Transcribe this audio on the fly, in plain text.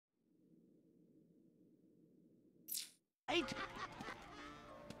Knight?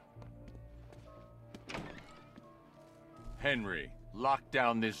 Henry, lock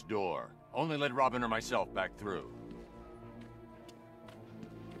down this door. Only let Robin or myself back through.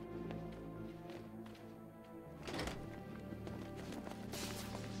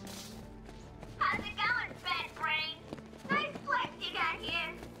 How's it going, Bad Brain? Nice place you got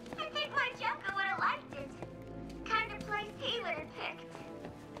here. I think my Joker would have liked it. Kind of place he would have picked.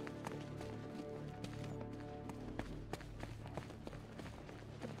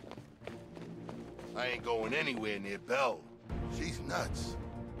 I ain't going anywhere near Belle. She's nuts.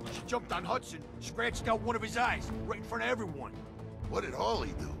 She jumped on Hudson, scratched out one of his eyes, right in front of everyone. What did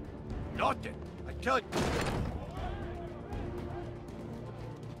Harley do? Nothing. I tell you.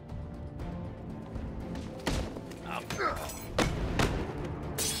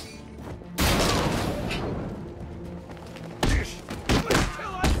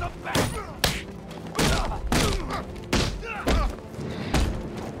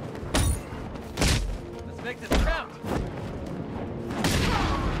 Let's make this count!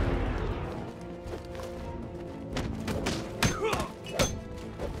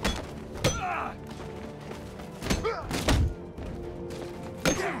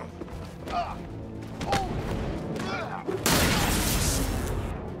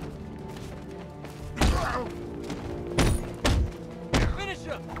 Finish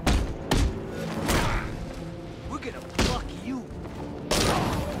him! We're gonna fuck you.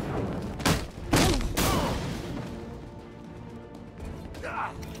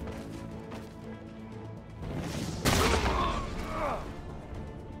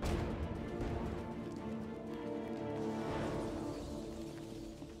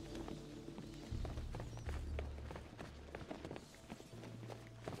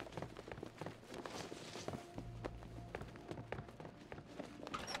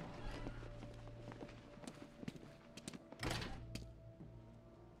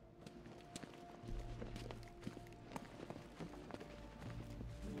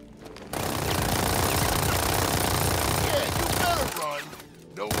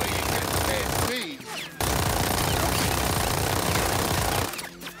 No way you get past me.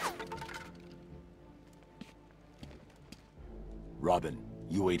 Robin,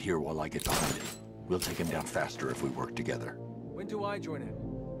 you wait here while I get behind him. We'll take him down faster if we work together. When do I join in?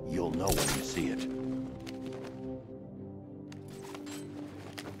 You'll know when you see it.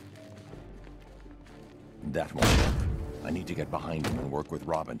 That one. I need to get behind him and work with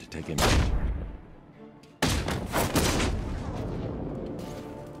Robin to take him out.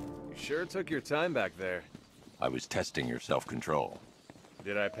 Sure took your time back there. I was testing your self-control.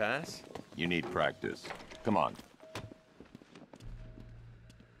 Did I pass? You need practice. Come on.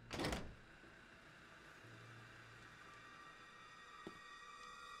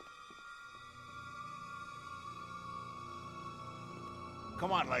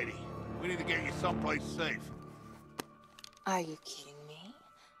 Come on, lady. We need to get you someplace safe. Are you kidding me?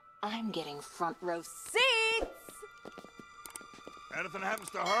 I'm getting front row seats! Anything happens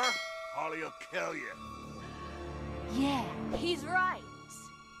to her, Harley will kill you. Yeah, he's right.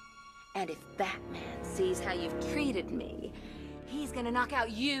 And if Batman sees how you've treated me, he's gonna knock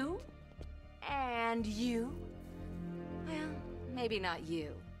out you, and you. Well, maybe not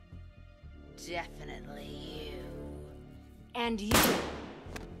you. Definitely you. And you.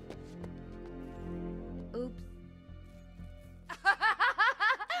 Oops.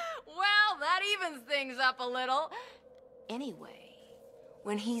 Well, that evens things up a little. Anyway,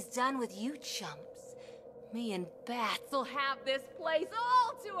 when he's done with you chumps, me and Bats will have this place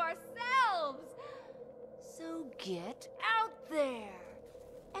all to ourselves. So get out there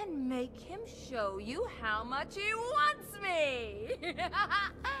and make him show you how much he wants me.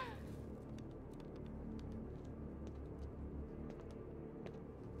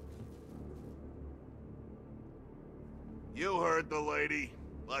 You heard the lady.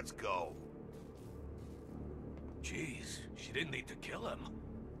 Let's go. Jeez, she didn't need to kill him.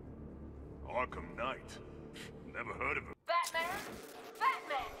 Arkham Knight. Never heard of him. Batman?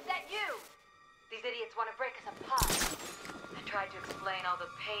 Batman, is that you? These idiots want to break us apart. I tried to explain all the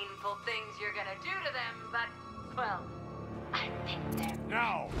painful things you're gonna do to them, but, well, I think they're...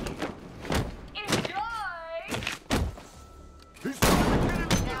 Now! Enjoy! He's trying to get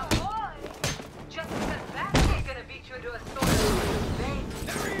him! Now, boys, just because Batman's gonna beat you into a sort of thing.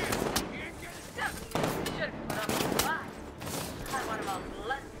 There he is! He ain't getting... Doesn't should put up with blood. I want him all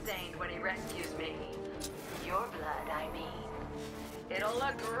blood-stained when he rescues me. Your blood, I mean. It'll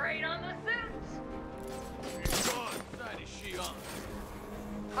look great on the suit. He's gone. What side is she on?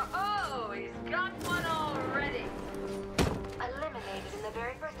 Oh, he's got one already. eliminated in the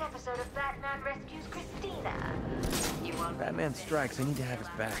very first episode of Batman Rescues Christina. You won't. Batman strikes. I need to have his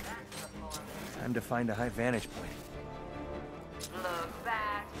back. Time to find a high vantage point. Look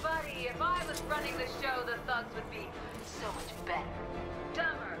back, buddy. If I was running the show, the thugs would be so much better.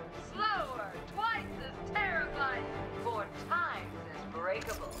 Dumber, slower, twice as terrifying, 4 times as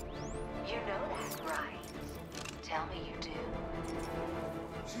breakable. You know that, right? Tell me you do.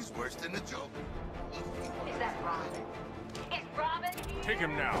 She's worse than the Joker. Is that Robin? Is Robin here? Take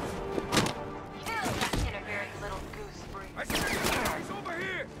him now. Kill that interfering little gooseberry. I see him! He's over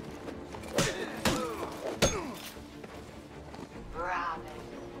here!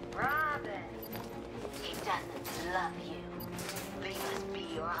 Robin. He doesn't love you. Leave us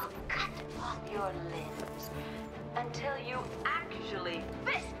be or I'll cut off your limbs until you actually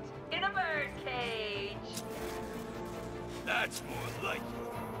fit in a birdcage. That's more like it.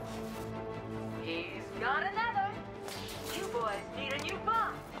 He's got another. You boys need a new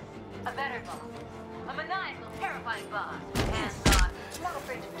boss. A better boss. A maniacal, terrifying boss. Hands-on, not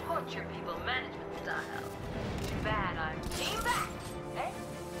afraid to torture people management style. Too bad I'm team back, eh?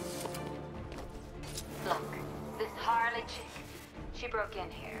 Look, this Harley chick, she broke in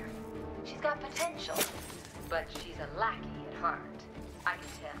here. She's got potential, but she's a lackey at heart. I can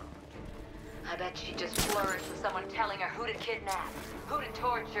tell. I bet she just flourished with someone telling her who to kidnap, who to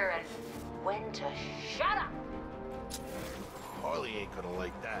torture, and when to shut up. Harley ain't gonna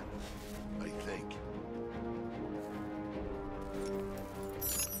like that, I think.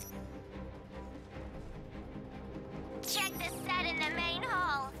 Check the set in the main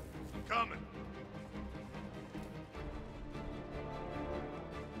hall. Coming.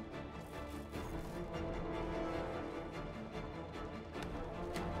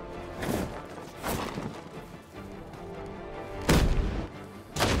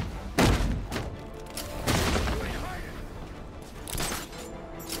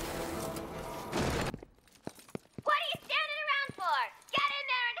 What are you standing around for? Get in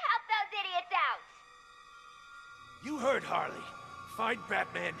there and help those idiots out! You heard Harley. Find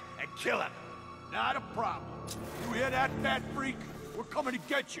Batman and kill him. Not a problem. You hear that, fat freak? We're coming to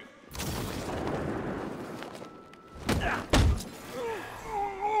get you.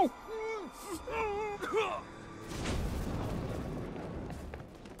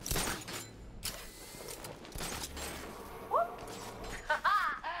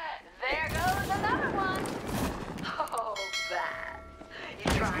 There goes another one. Oh, Bats.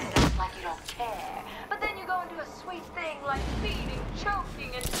 You try and act like you don't care, but then you go and do a sweet thing like feeding,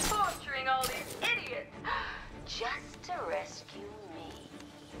 choking, and torturing all these idiots just to rescue me.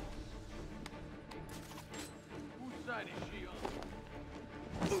 Whose side is she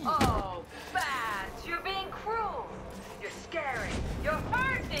on? Oh, Bats, you're being cruel. You're scaring. You're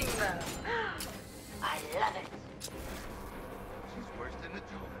hurting them. I love it. She's worse than the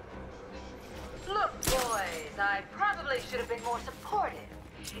Joker. Look, boys, I probably should have been more supportive.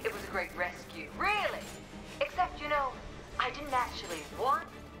 It was a great rescue, really. Except, you know, I didn't actually want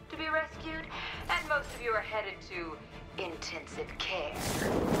to be rescued, and most of you are headed to intensive care.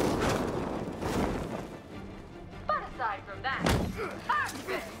 But aside from that,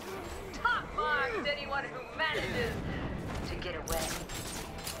 perfect! Top marks anyone who manages to get away.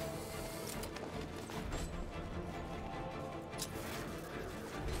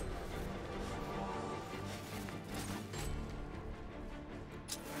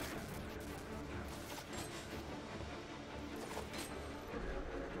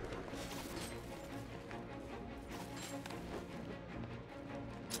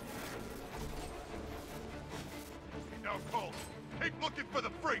 Now, Cole, keep looking for the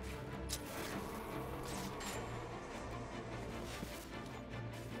freak.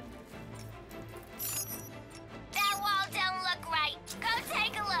 That wall don't look right. Go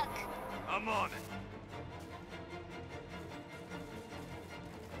take a look. I'm on it.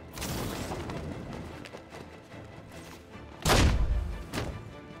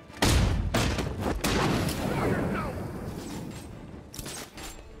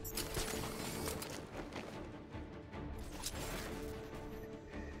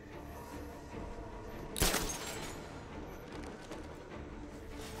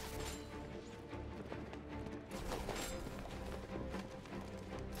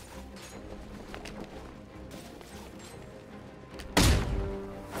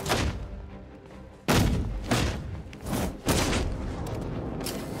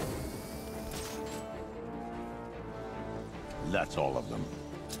 That's all of them.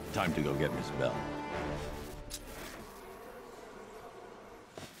 Time to go get Miss Bell.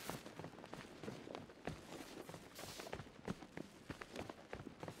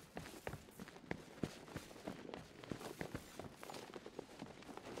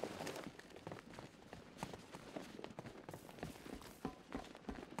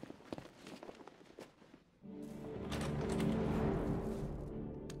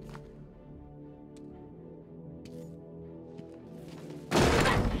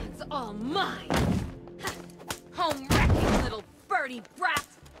 all mine! Home wrecking little birdie brat!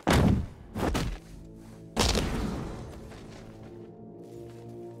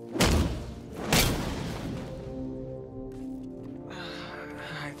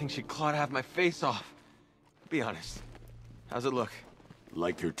 I think she clawed half my face off. Be honest. How's it look?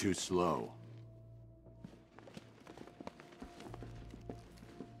 Like you're too slow.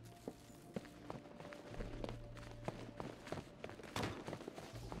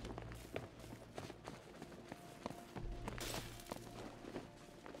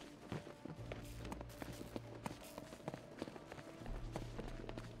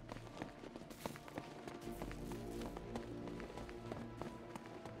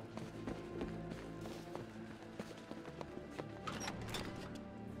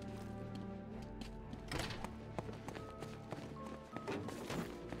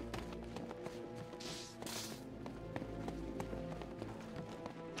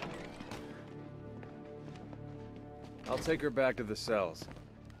 I'll take her back to the cells.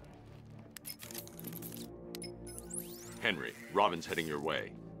 Henry, Robin's heading your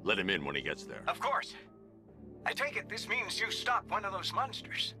way. Let him in when he gets there. Of course. I take it this means you stopped one of those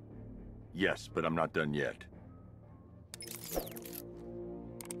monsters. Yes, but I'm not done yet.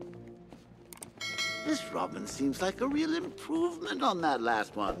 This Robin seems like a real improvement on that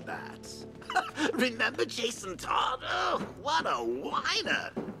last one, Bats. Remember Jason Todd? Oh, what a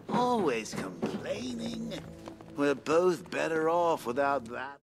whiner! Always complaining. We're both better off without that.